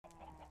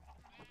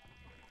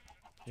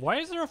Why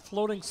is there a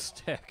floating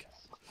stick?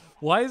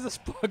 Why is this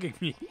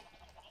bugging me?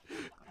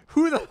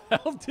 Who the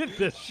hell did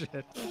this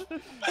shit?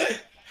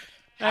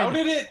 How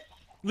did it?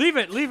 Leave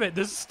it, leave it.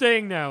 This is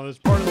staying now. It's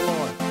part of the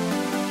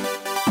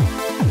lore.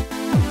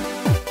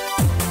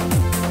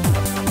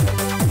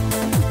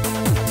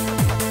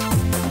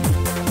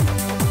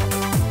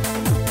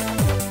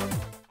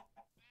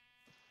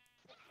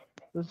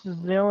 This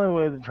is the only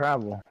way to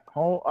travel.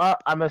 Oh,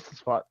 I missed the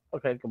spot.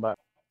 Okay, come back.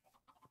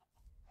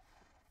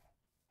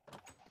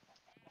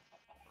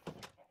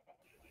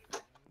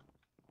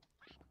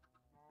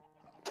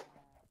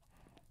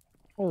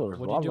 Oh, there's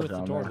What do you do lava with the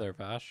down door there. there,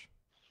 Vash?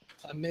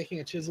 I'm making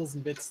a chisels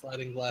and bits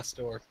sliding glass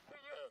door.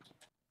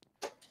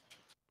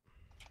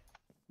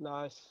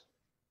 Nice.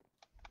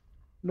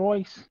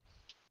 Nice.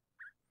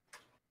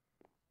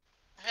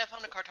 I have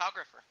found a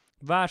cartographer.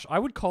 Vash, I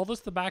would call this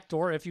the back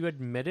door if you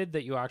admitted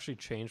that you actually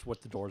changed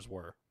what the doors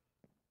were.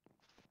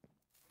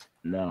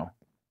 No.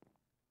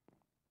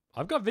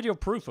 I've got video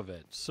proof of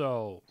it,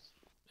 so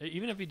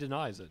even if he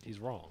denies it, he's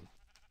wrong.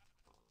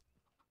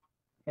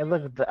 Hey,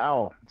 look at the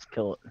owl. Let's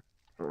kill it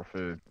for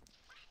food.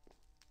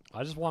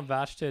 I just want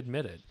Vash to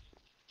admit it.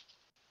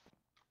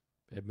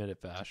 Admit it,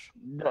 Vash.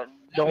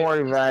 Don't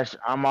worry, Vash.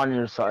 I'm on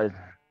your side.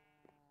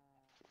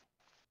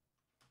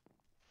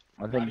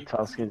 I think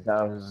Tusk out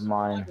of his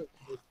mind.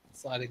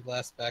 Sliding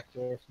glass back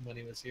door from when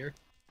he was here.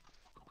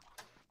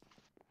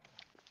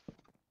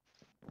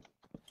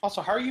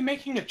 Also, how are you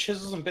making a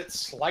chisels and bits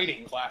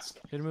sliding glass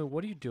door? Edmund,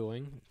 what are you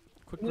doing?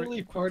 Quick, I'm gonna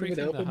leave part of it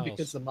briefing the open house.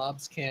 because the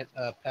mobs can't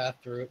path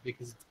through it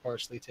because it's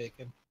partially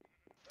taken.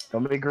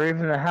 Don't be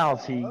grieving the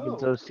house. He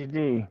gets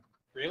OCD.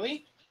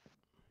 Really?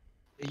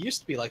 It used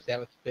to be like that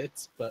with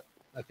bits, but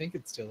I think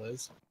it still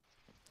is.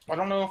 I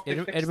don't know if they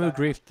fixed Edmund that.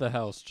 griefed the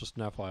house, just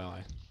an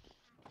FYI.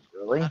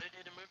 Really? How did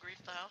Idamu grief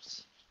the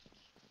house?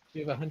 You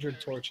have 100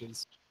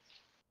 torches.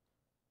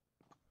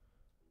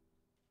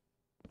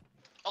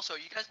 Also, are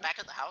you guys back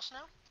at the house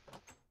now?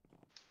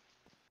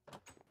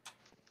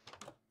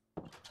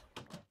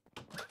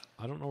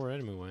 I don't know where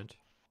Edmund went.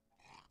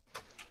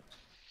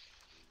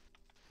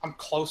 I'm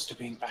close to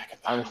being back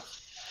at the I'm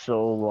house.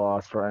 so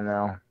lost right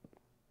now.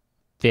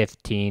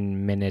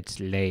 15 minutes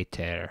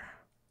later.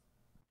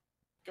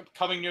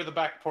 Coming near the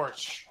back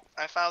porch.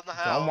 I found the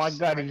house. Oh my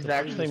god, he's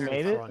actually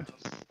made it?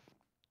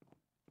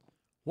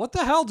 What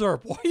the hell,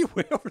 Derp? Why are you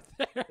way over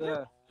there?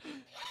 Yeah.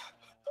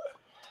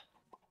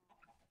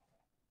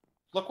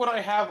 Look what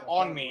I have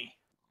on me.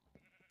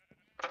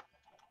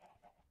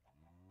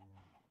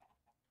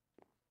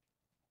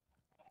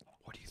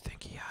 What do you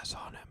think he has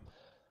on him?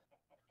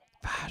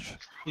 Vash.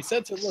 He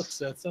said to look,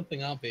 so it's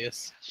something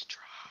obvious.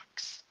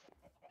 Drugs.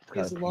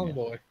 He's a long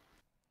boy.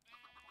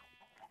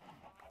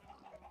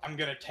 I'm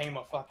gonna tame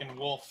a fucking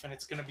wolf, and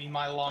it's gonna be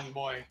my long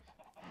boy.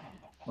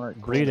 Right,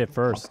 Read it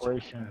first.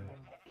 Operation.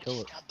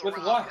 Kill it. Got the With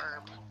raw what?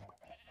 herb.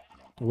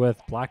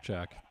 With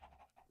blackjack.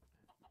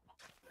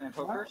 And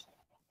hookers?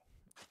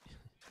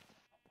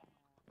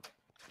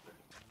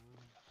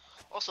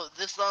 Also,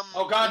 this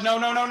Oh god, no,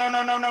 no, no, no,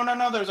 no, no, no, no,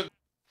 no, there's a...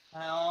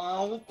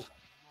 Help.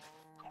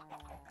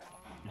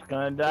 He's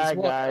gonna die, Is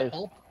what, guys.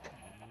 help?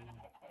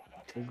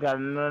 He's got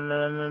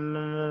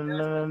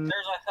There's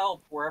a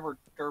help wherever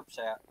Derp's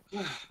at.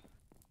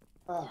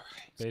 Alright.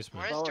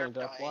 Basement. Where's Following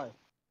Derp Derp, dying? why?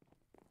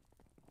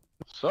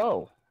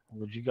 So,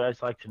 would you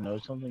guys like to know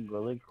something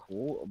really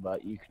cool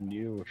about you can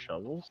do with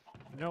shovels?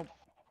 Nope.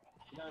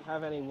 You don't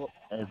have any.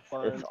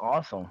 It's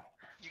awesome.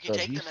 You can So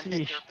take you them and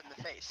hit see- Derp in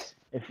the face.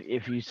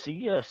 If you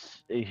see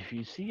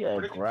a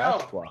Where'd it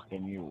grass go? block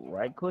and you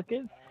right click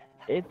it,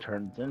 it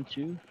turns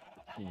into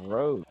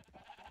road.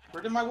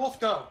 Where did my wolf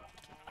go?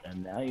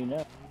 And now you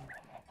know.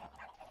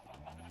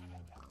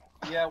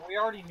 Yeah, we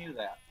already knew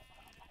that.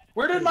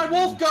 Where did my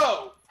wolf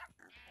go?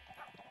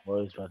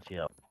 What is about to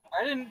help?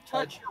 I didn't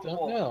touch I your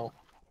don't wolf. know.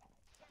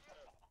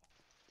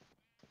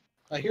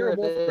 I hear a Here it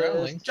wolf is.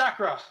 growling.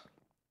 Jakra.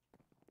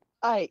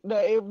 Hey, no,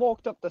 it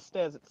walked up the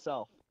stairs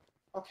itself.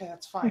 Okay,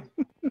 that's fine.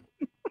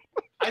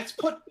 I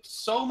put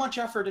so much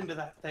effort into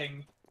that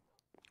thing.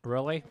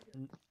 Really?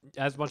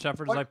 As much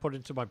effort as I put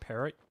into my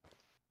parrot?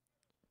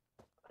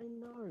 I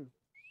know.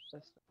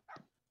 That's...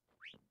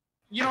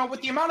 You know,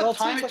 with the amount Well, of it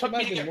time seems it like took it me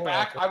might to be get more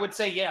back, effort. I would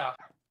say yeah.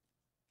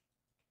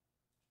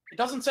 It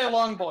doesn't say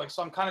long boy,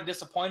 so I'm kind of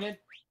disappointed,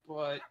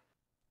 but...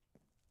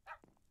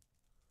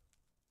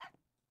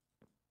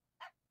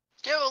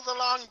 Kill the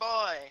long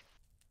boy!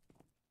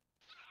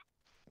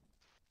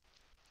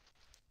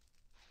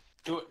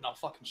 Do it and I'll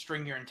fucking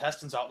string your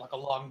intestines out like a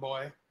long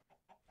boy.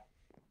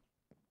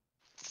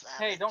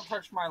 Hey, don't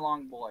touch my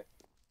long boy.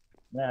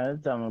 Yeah,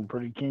 that sounded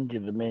pretty kinky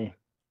to me.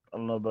 I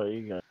don't know about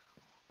you guys.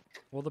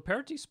 Will the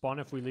parrot despawn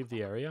if we leave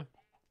the area?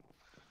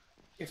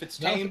 If it's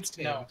Not if tamed, it's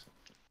no. tamed.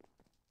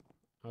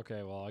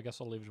 Okay, well, I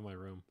guess I'll leave it in my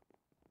room.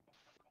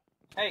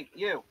 Hey,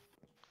 you.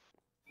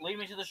 Lead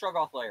me to the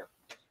Shoggoth lair.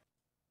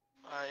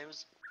 It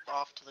was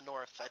off to the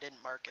north. I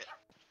didn't mark it.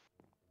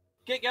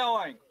 Get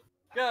going.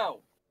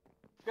 Go.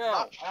 Go.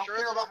 Not I don't sure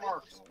care that about I-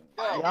 marks.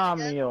 Oh. Go. Yeah,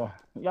 Mio.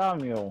 Yeah,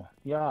 Mio.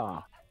 Yeah.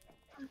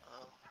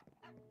 Oh.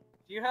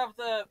 Do you have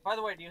the? By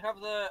the way, do you have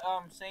the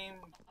same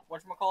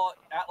whatchamacallit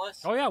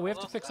atlas? Oh yeah, we have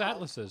to Atlas? fix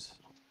atlases.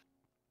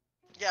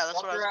 Yeah, that's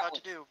Drop what I was your about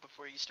atlas. to do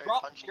before you started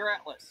Drop punching your me.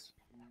 atlas.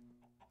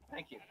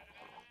 Thank you.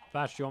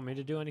 Vash, do you want me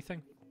to do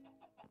anything?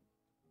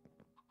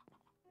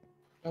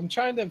 I'm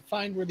trying to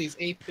find where these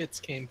 8 bits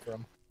came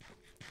from.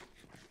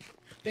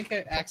 I think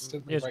I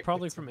accidentally. It's right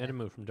probably clicked from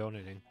somewhere. Idamu from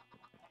donating.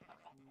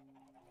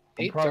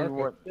 8 Probably dark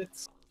worth- oak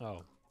bits.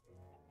 Oh.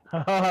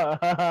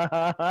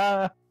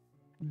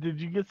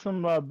 Did you get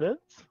some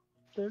bits,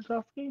 there,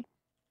 Tusky?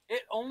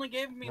 It only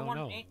gave me No, one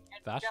no. Antique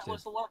Vash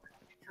Atlas did. 11.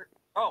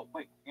 Oh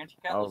wait, Antique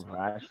Oh, Atlas.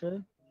 Vash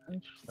did?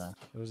 Interesting.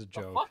 It was a The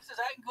joke. fuck does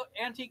that include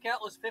Antique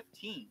Atlas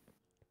 15?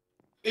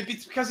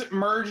 It's because it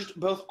merged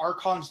both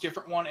Archon's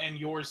different one and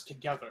yours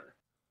together.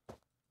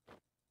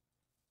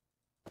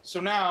 So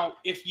now,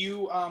 if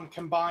you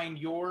combine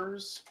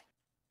yours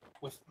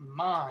with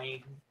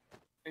mine,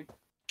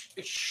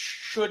 it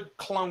should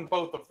clone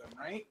both of them,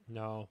 right?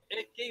 No.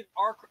 It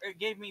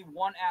gave me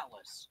one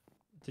atlas.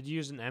 Did you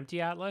use an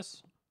empty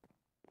atlas?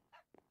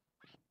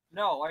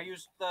 No, I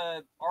used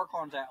the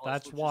Archon's atlas.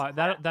 That's which why. is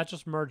crap. That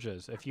just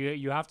merges. If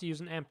you have to use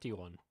an empty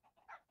one.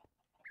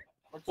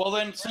 Well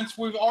then, since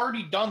we've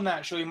already done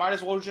that, so we might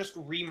as well just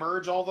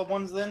remerge all the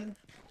ones then?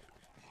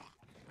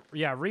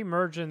 Yeah,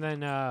 remerge and then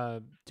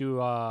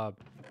do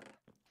empty.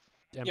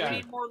 We Yeah.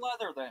 need more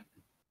leather then.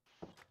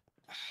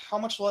 How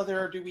much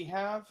leather do we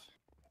have?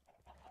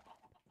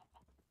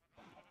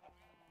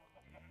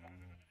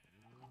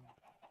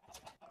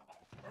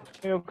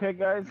 You okay,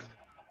 guys?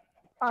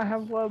 I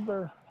have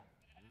leather.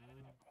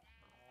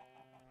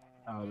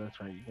 Oh, that's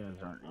right. You guys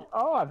aren't.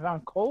 Oh, I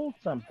found coal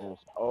samples.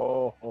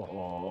 Oh, ho,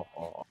 ho,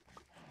 ho.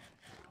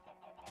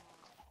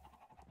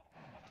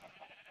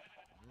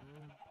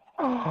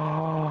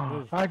 Oh,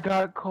 Move. I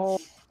got coal.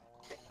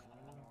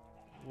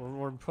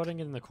 We're putting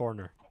it in the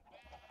corner.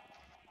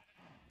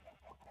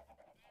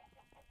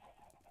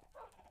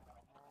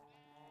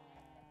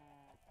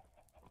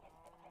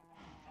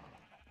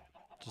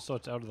 Just so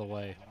it's out of the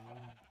way.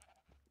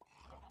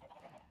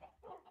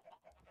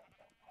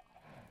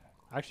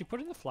 Actually, put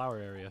it in the flower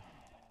area.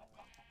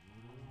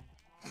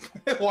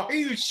 Why are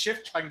you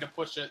shift trying to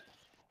push it?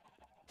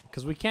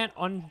 Because we can't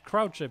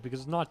uncrouch it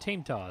because it's not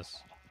tamed to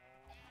us.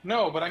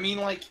 No, but I mean,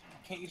 like,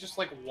 can't you just,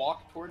 like,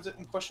 walk towards it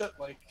and push it?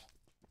 Like,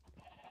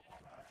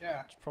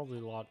 yeah. It's probably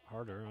a lot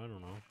harder. I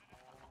don't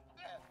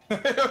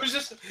know. it was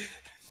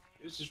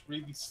just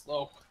really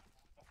slow.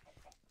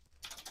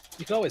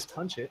 You can always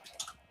punch it.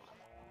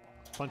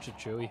 Punch it,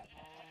 Chewy.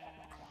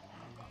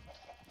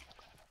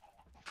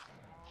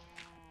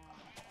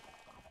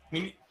 I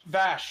mean,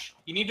 Vash,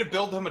 you need to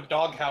build him a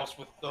doghouse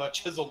with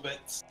chisel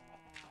bits.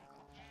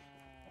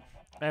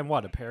 And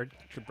what, a parrot?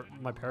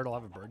 My parrot will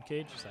have a bird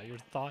cage? Is that your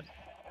thought?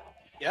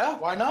 Yeah,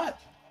 why not?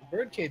 The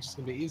birdcage is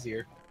gonna be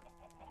easier.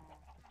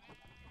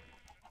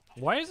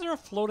 Why is there a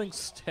floating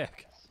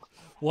stick?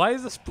 Why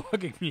is this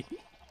bugging me?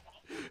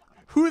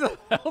 Who the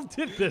hell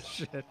did this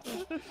shit?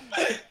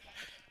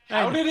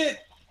 How And did it?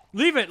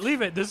 Leave it,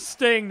 leave it. This is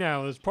staying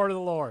now. It's part of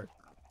the lore.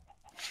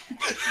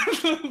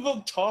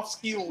 the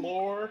Tofsky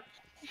lore.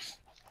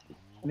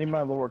 I need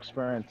my lore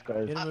experience,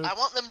 guys. Idamu, I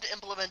want them to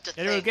implement a Idamu,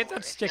 thing get where that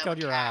if stick you have out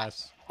a your cat-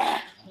 ass.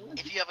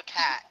 If you have a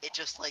cat, it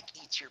just like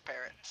eats your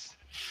parrots.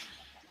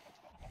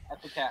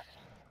 That's a cat.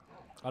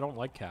 I don't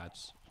like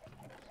cats.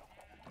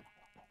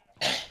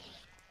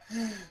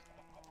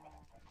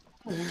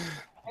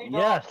 Hey, dog.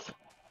 Yes.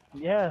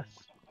 Yes.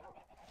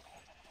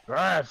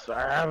 Yes,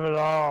 I have it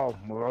all.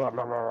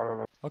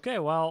 Okay,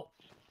 well,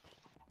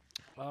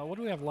 what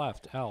do we have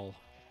left? L.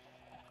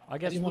 I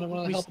guess Do you want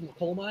to we, help in the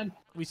coal mine?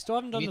 we still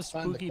haven't We done need the to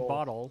find the spooky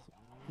coal.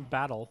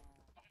 battle.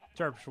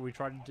 Derp, should we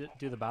try to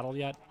do the battle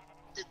yet?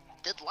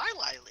 Did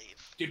Lili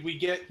leave? Did we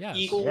get Yes.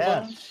 eagle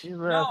Yes, bones? she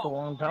left a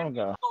long we time didn't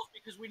get ago. those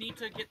because we need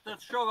to get the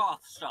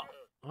Shoggoth stuff.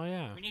 Oh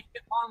yeah. We need to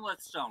get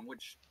Monolith Stone,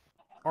 which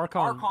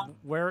Archon, Archon,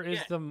 where is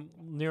yeah. the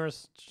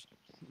nearest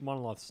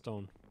monolith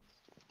stone?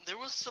 There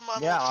was some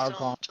Yeah, monolith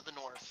stone Archon. to the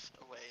north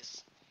a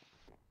ways.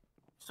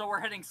 so we're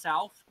heading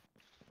south.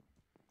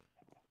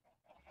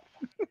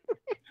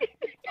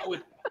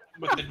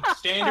 With the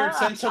standard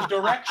sense of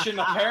direction,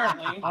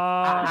 apparently.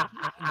 I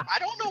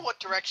don't know what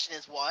direction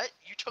is what.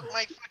 You took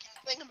my fucking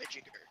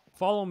thingamajigger.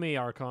 Follow me,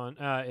 Archon.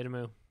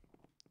 Idamu.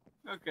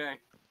 Okay.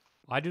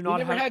 I do We not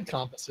never have. had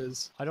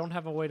compasses. I don't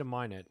have a way to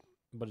mine it,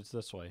 but it's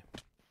this way.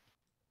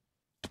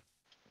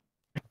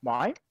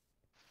 Mine?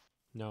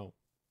 No.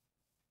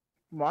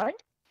 Mine?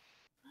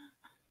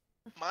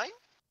 Mine?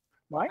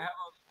 Mine? I have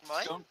a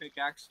Mine? stone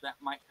pickaxe that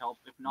might help.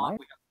 If not, Mine?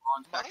 we got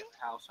bronze back Mine? at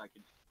the house I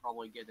could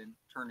probably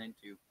turn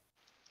into.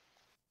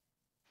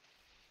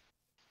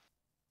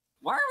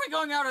 Why are we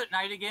going out at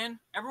night again?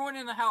 Everyone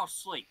in the house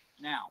sleep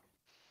now.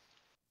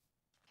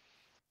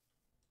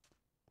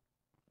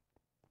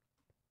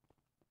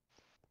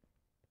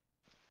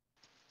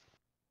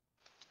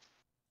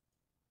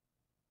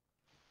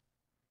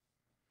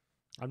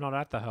 I'm not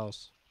at the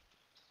house.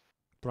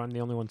 But I'm the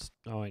only one.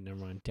 Oh wait, never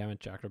mind. Damn it,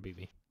 Jack or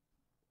BB.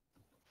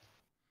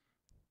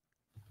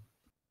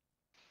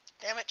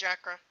 Damn it,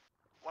 Jackra.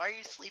 Why are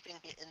you sleeping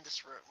in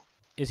this room?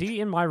 Is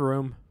he in my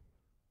room?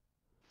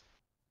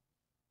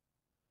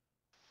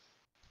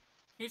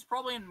 He's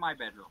probably in my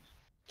bedroom.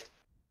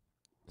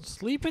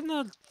 Sleep in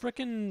the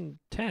frickin'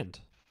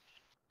 tent.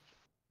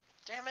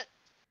 Damn it.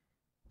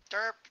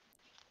 Derp,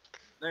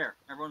 There,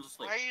 everyone's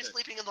asleep. why are you Good.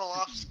 sleeping in the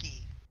loft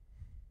ski?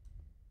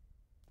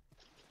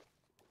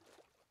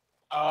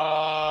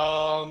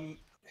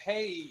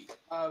 Hey,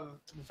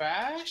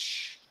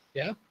 Vash?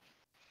 Yeah?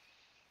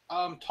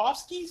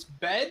 Toski's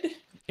bed?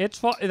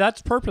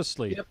 That's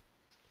purposely. Yep.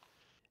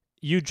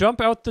 You jump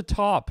out the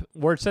top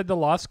where it said the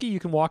Losky, you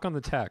can walk on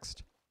the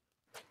text.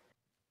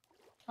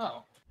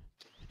 Oh.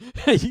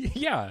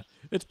 Yeah,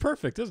 it's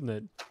perfect, isn't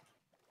it?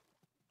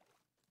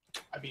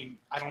 I mean,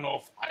 I don't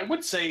know if I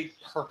would say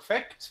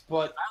perfect,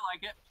 but I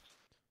like it.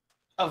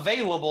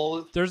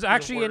 available. There's is a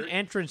actually an word.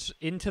 entrance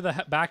into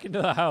the back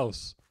into the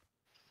house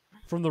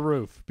from the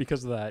roof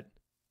because of that.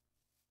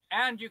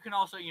 And you can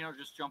also,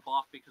 just jump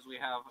off because we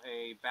have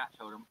a bat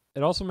totem.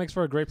 It also makes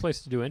for a great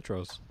place to do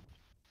intros.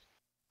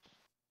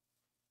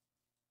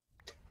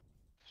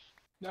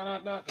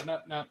 No.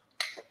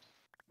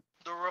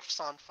 The roof's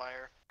on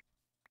fire.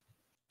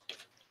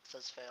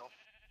 Says fail.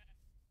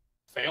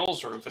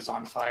 Fail's roof is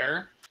on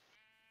fire.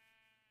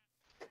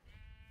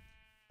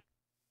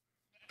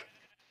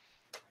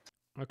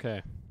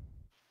 Okay.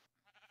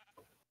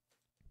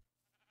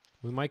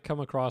 We might come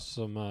across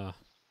some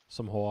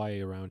Hawaii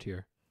around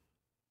here.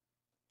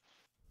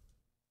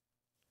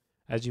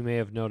 As you may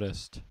have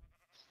noticed.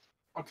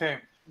 Okay,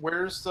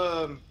 where's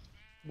the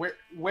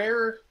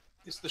where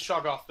is the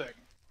Shoggoth thing?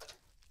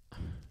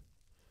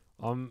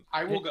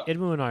 I will go.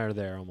 Idmu and I are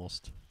there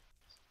almost.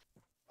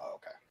 Oh,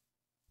 okay.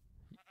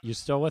 You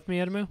still with me,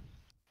 Idmu?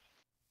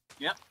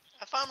 Yep.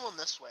 I found one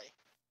this way.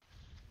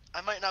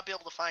 I might not be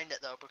able to find it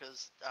though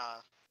because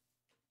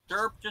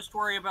Derp, just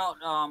worry about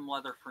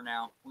leather for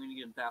now. We need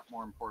to get that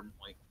more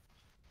importantly.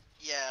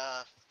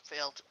 yeah,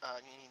 failed.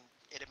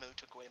 Idamu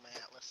took away my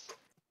atlas.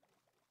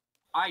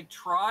 I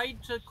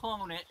tried to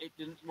clone it, it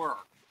didn't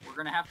work. We're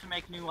gonna have to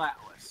make new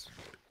atlas.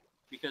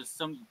 Because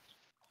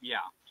yeah.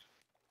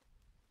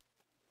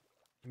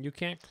 You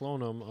can't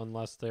clone them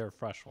unless they're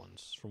fresh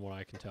ones, from what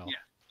I can tell. Yeah.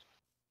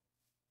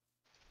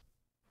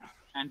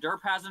 And Derp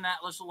has an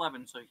Atlas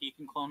 11, so he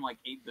can clone like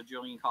 8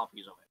 bajillion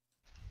copies of it.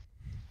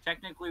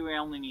 Technically, we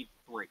only need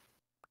 3.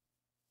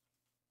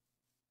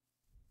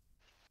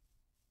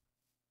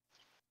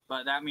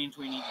 But that means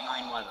we need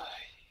 9 leather.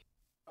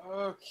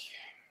 Okay.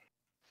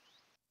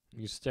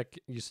 You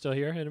still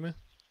here, Idmu?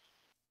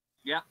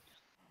 Yep.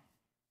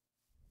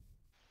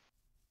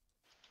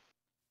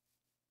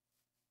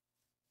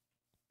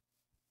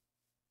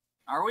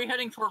 Are we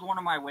heading toward one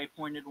of my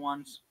waypointed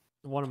ones?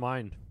 One of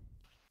mine.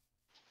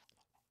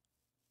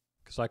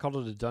 Because I called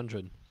it a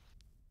dungeon.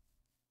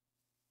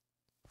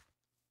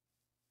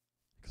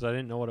 Because I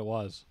didn't know what it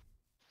was.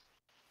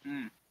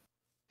 Hmm.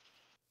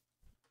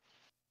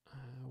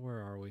 Where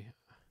are we?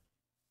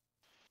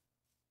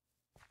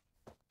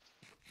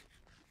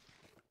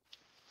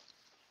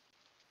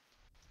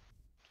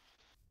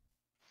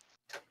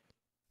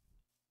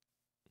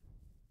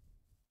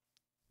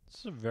 This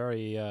is a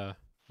very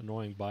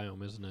annoying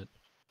biome, isn't it?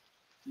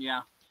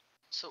 Yeah.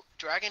 So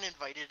Dragon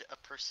invited a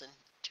person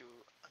to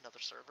another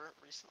server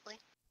recently.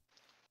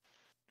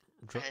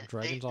 And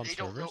Dragons on they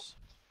don't know- servers?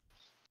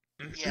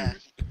 Yeah,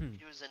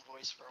 he was in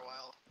voice for a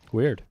while.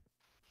 Weird.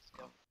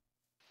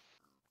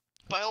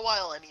 By a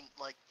while, I mean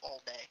like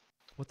all day.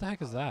 What the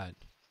heck is that?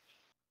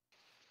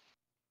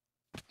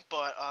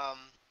 But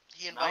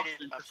he Well,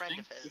 invited a friend of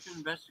interesting. We should his.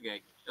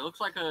 investigate. It looks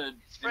like a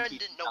His friend NPC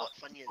didn't know what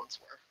house. Funyuns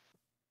were.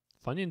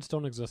 Funyuns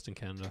don't exist in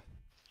Canada.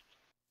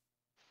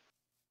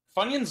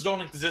 Funyuns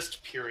don't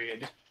exist,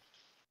 period.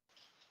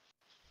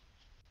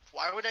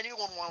 Why would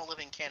anyone want to live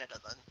in Canada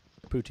then?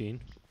 Poutine.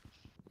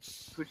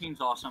 Poutine's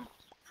awesome.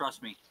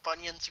 Trust me.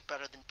 Funyuns are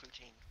better than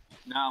poutine.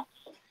 No.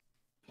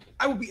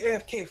 I will be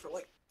AFK for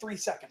like 3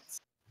 seconds.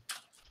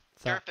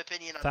 Derp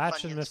opinion on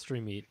Thatch and Funyuns.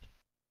 mystery meat.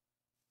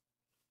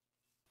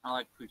 I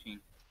like poutine.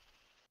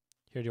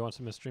 Here, do you want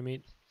some mystery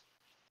meat?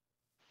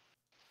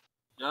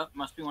 That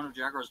must be one of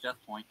Jaguar's death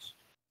points.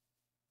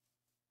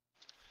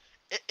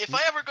 If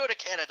I ever go to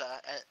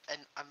Canada and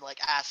I'm like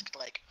asked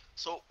like,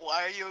 so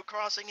why are you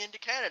crossing into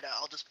Canada?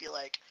 I'll just be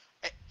like,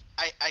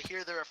 I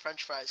hear there are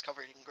French fries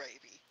covered in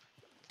gravy.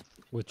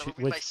 With, That would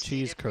be my with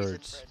cheese stated reason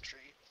curds. for entry.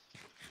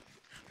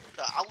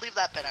 I'll leave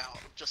that bit out.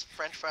 Just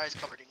French fries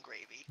covered in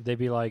gravy. They'd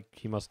be like,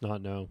 he must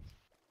not know.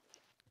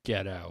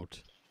 Get out.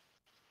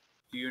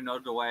 Do you know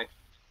the way?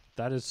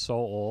 That is so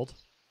old.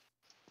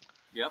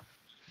 Yep.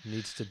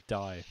 Needs to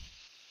die.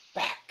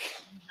 Back.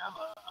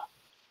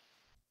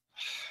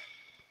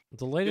 The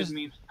Good latest,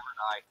 memes never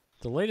die.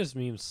 the latest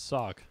memes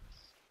suck.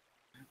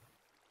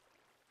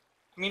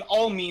 I mean,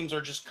 all memes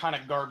are just kind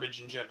of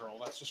garbage in general.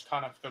 That's just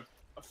kind of a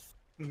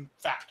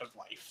fact of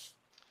life.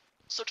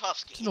 So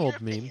Tofsky, It's an in your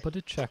old meme, opinion, but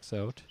it checks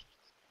out.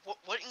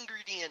 what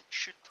ingredient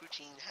should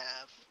poutine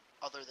have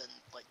other than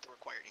like the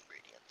required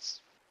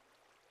ingredients?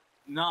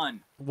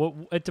 None.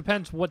 It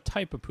depends what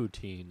type of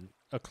poutine.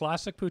 A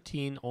classic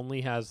poutine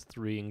only has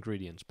 3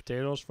 ingredients: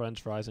 potatoes,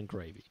 French fries, and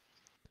gravy.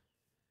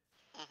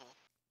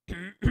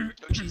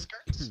 cheese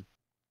curds?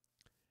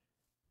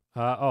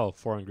 Oh,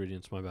 4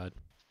 ingredients. My bad.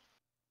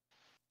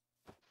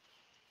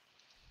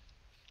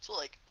 So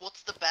like,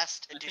 what's the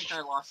best I think addition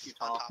I lost you,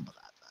 on Tom. top of that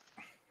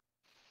then?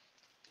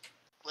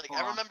 Like Hold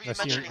I on. remember you I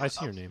see your- mentioning I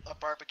see your name. a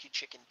barbecue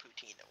chicken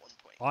poutine at one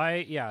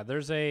point. Yeah.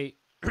 There's a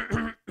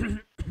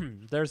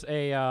there's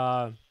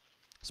a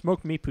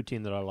smoked meat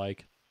poutine that I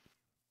like,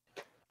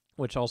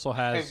 which also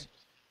has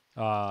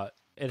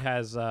it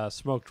has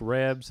smoked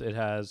ribs. It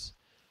has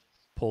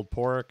pulled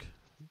pork,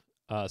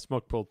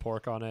 smoked pulled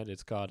pork on it.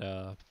 It's got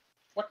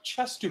What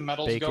chest do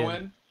metals go Bacon.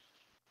 in?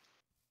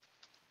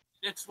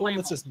 It's One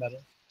labeled. that's just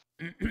metal.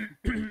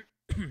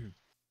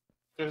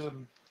 There's a.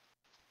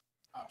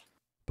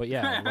 but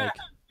yeah, like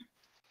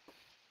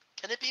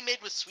Can it be made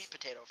with sweet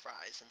potato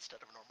fries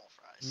instead of normal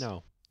fries?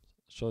 no.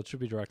 So it should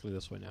be directly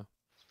this way now.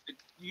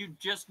 You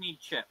just need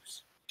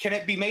chips. Can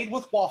it be made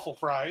with waffle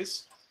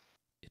fries?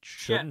 It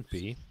shouldn't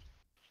Chips. be.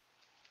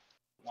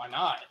 Why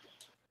not?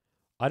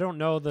 I don't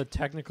know the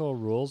technical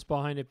rules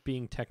behind it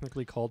being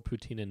technically called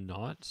poutine and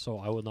not, so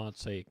I will not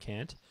say it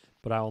can't,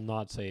 but I will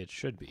not say it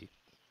should be.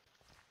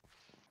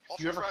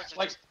 Waffle You ever, fries are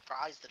like- just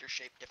fries that are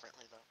shaped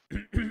differently,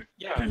 though.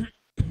 Yeah.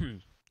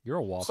 You're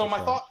a waffle So my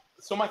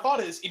fry. thought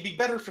is it'd be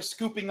better for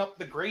scooping up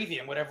the gravy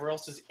and whatever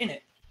else is in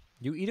it.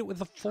 You eat it with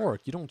a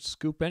fork. You don't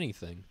scoop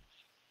anything.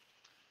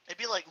 It'd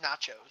be like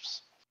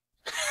nachos.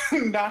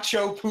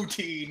 Nacho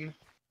poutine.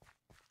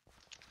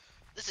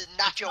 This is It's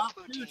nacho not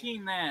poutine.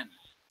 poutine then.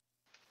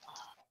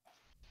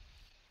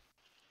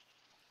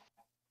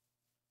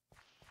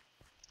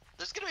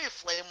 There's gonna be a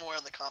flame war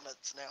in the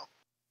comments now.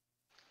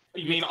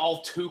 You mean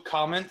all 2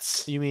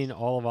 comments? You mean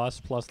all of us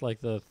plus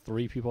like the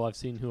 3 people I've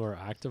seen who are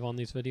active on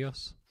these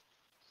videos?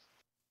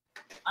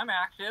 I'm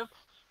active.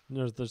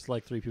 There's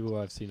like 3 people who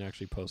I've seen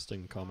actually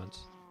posting comments.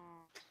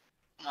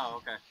 Oh,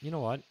 okay. You know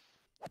what?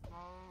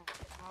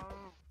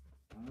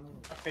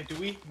 Okay, do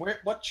we?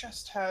 What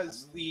chest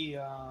has the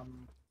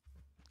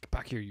Get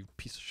back here, you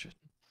piece of shit.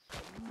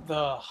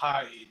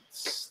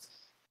 hides?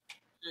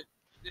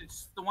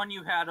 It's the one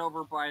you had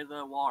over by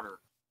the water.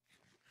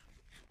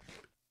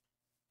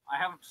 I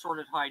haven't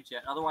sorted hides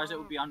yet, otherwise it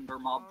would be under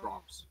mob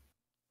drops.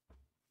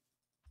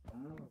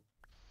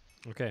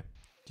 Okay.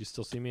 Do you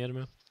still see me,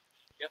 Edamu?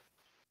 Yep.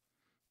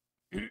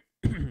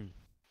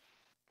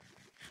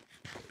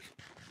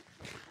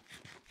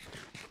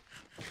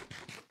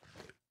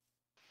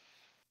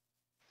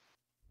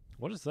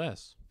 What is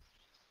this?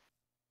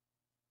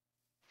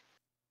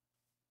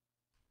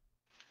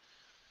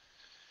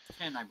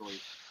 Tin, I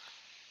believe.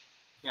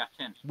 Yeah,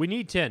 tin. We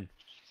need tin.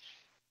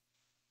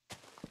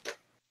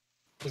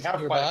 We Is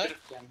have it quite a nearby? bit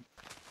of them.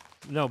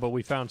 No, but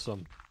we found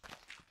some.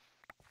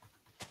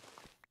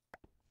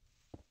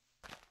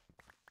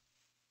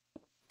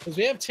 Because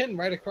we have tin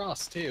right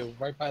across, too,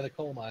 right by the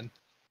coal mine.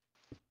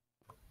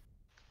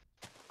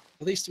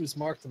 At least it was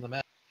marked on the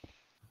map.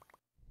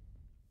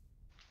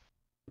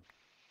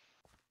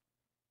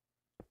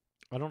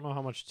 I don't know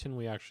how much tin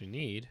we actually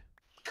need.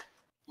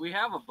 We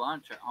have a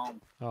bunch at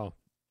home. Oh.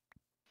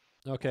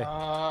 Okay.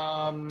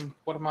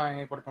 What am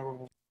I?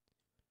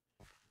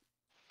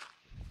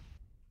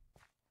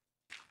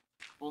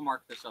 We'll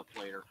mark this up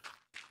later.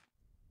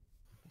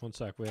 One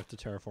sec. We have to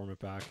terraform it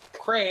back.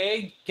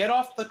 Craig, get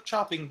off the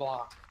chopping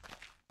block.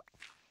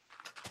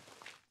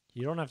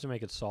 You don't have to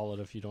make it solid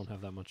if you don't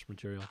have that much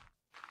material.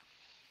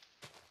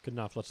 Good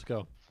enough. Let's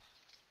go.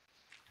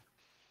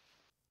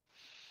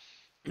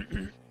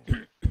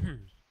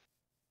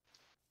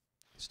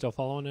 Still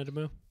following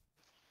Edamu?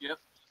 Yep.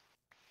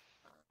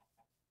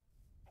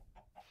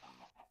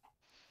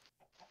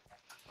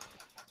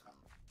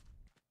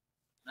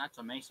 That's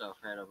a mesa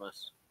ahead of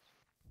us.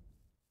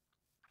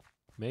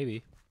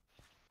 Maybe.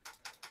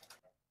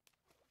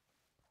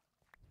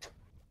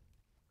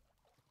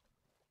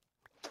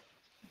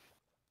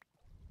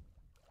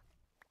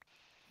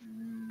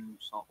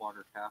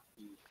 Saltwater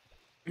taffy.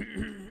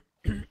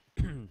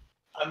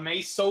 A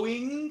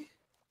mesoing.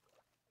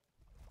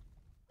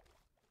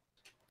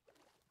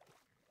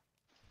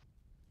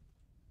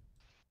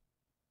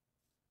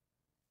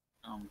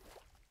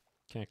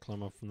 Can't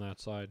climb up from that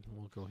side.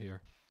 We'll go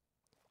here.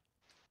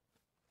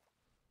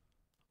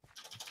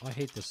 I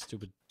hate this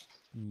stupid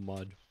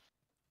mud.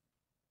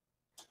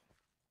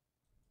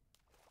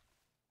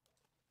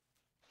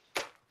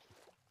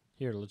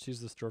 Here, let's use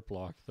this dirt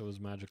block that was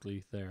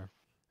magically there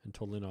and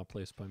totally not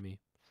placed by me.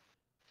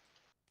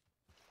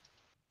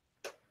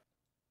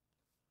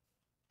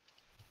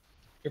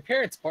 Your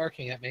parrot's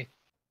barking at me.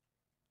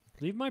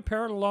 Leave my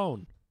parrot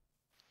alone.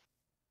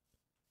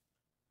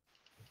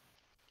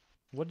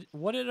 What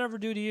did it ever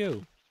do to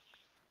you?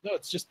 No,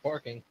 it's just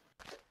barking.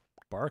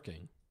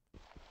 Barking. Do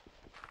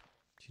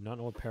you not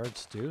know what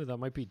parrots do? That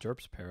might be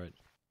Derp's parrot.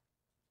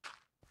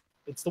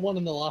 It's the one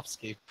in the loft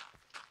ski.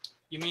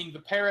 You mean the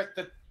parrot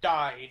that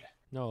died?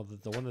 No,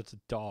 the one that's a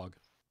dog.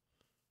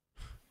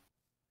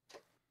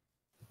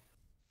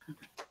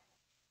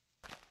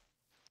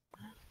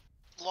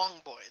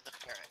 Longboy, the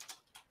parrot.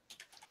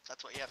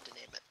 That's what you have to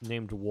name it.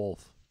 Named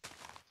Wolf.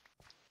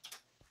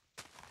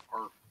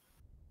 Or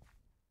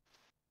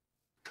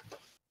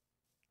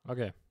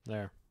Okay,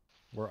 there.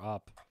 We're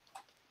up.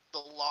 The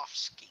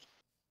Lofsky.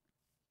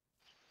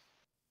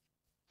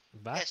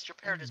 Yes, your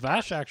parrot is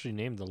Vash barking. actually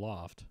named the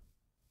loft.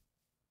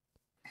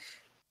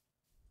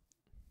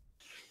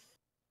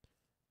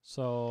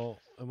 So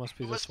it must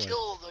be We this must way.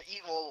 kill the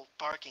evil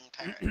barking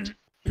parrot.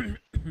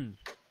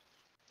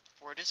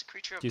 For it is a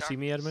creature of Do you see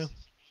me, darkness. Edmu?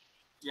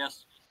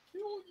 Yes.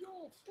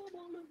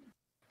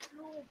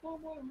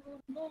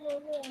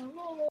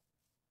 I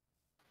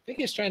think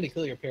he's trying to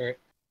kill your parrot.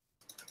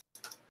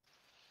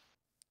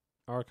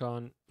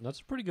 Archon. That's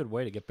a pretty good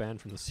way to get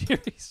banned from the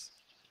series.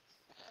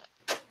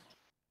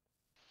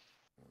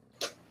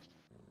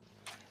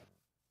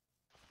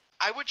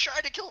 I would try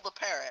to kill the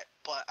parrot,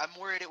 but I'm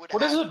worried it would.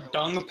 What is a aggro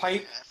dung into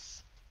pipe?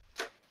 us.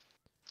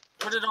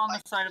 Put it on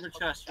the side of a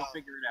chest. You'll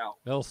figure it out.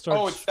 It'll start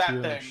Oh, it's that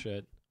spewing thing.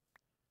 shit.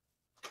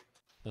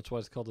 That's why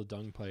it's called a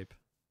dung pipe.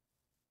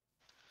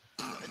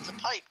 It's a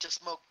pipe to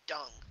smoke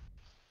dung.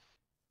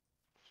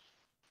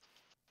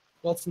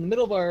 Well, it's in the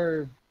middle of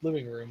our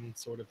living room,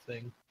 sort of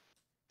thing.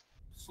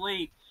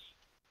 Sleep.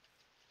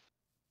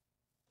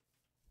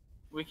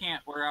 We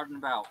can't. We're out and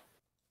about.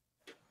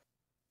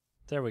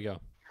 There we go.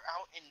 You're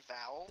out in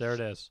Valve. There it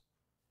is.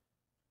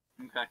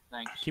 Okay,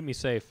 thanks. Keep me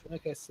safe.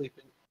 That guy's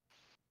sleeping.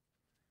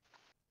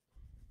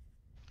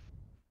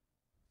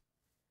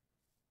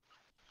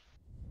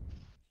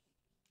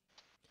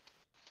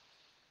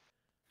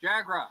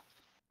 Jagra.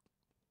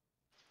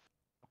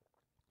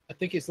 I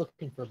think he's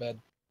looking for a bed.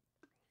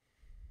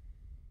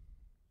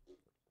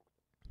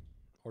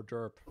 Or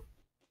Derp.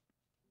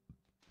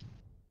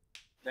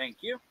 Thank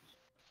you.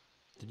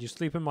 Did you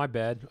sleep in my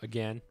bed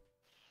again?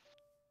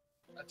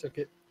 I took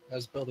it. I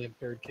was building a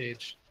bird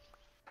cage.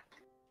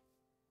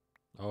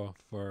 Oh,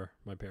 for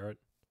my parrot.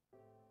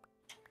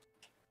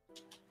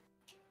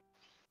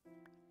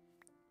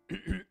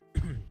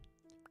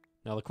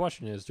 Now the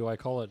question is, do I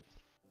call it...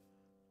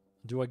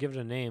 Do I give it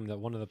a name that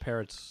one of the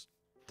parrots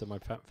that my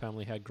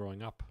family had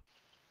growing up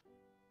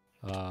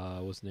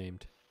was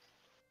named?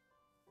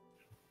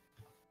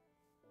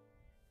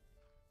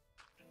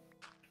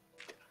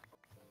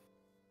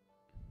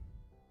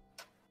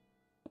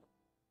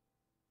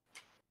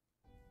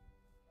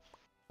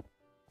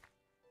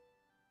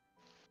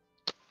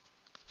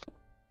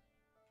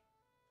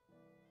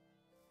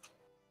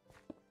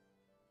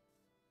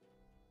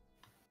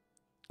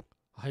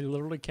 I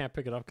literally can't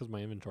pick it up because my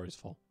inventory's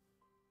full.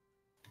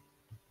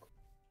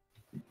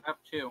 Up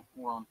two.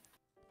 Hold on.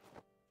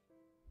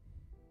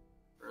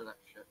 Where that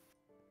shit?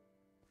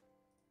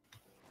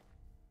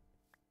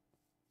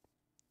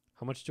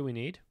 How much do we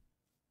need?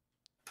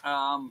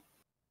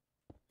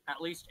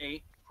 At least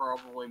 8,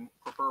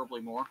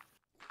 preferably more.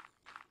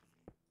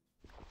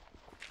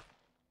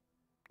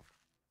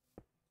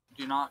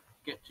 Do not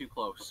get too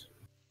close.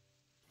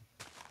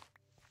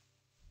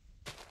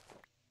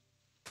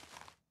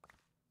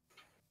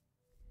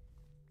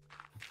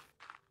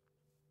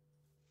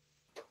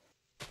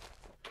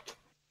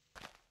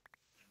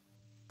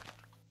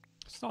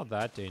 It's not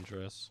that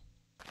dangerous.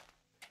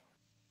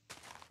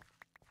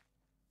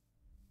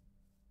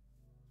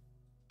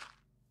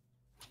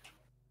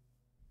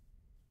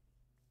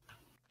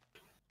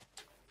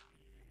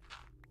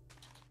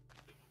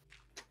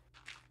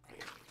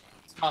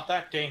 It's not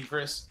that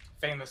dangerous.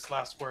 Famous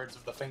last words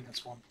of the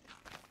famous one.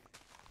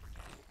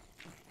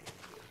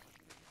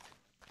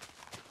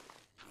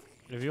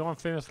 If you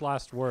want famous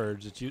last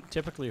words, it's you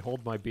typically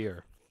hold my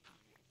beer.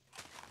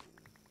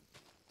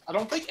 I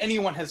don't think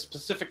anyone has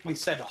specifically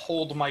said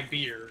 "hold my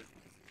beer."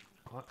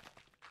 What?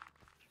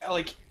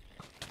 Like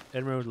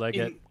Edmund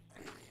Leggett.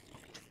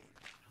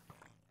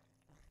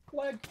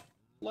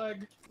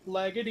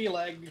 leggedy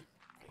leg,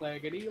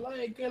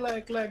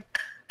 leg.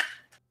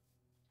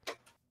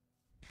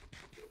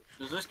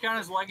 Does this count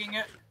as legging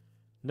it?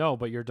 No,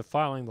 but you're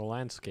defiling the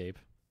landscape.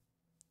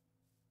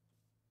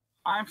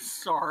 I'm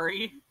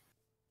sorry.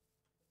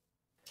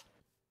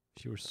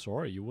 If you were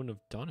sorry, you wouldn't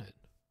have done it.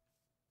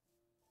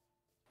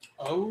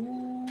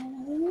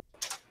 Oh.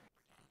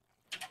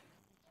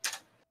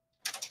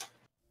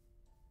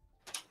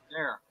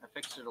 There, I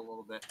fixed it a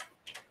little bit.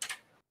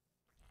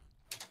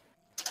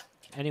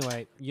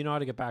 Anyway, you know how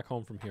to get back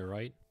home from here,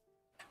 right?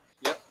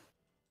 Yep.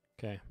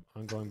 Okay,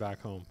 I'm going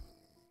back home.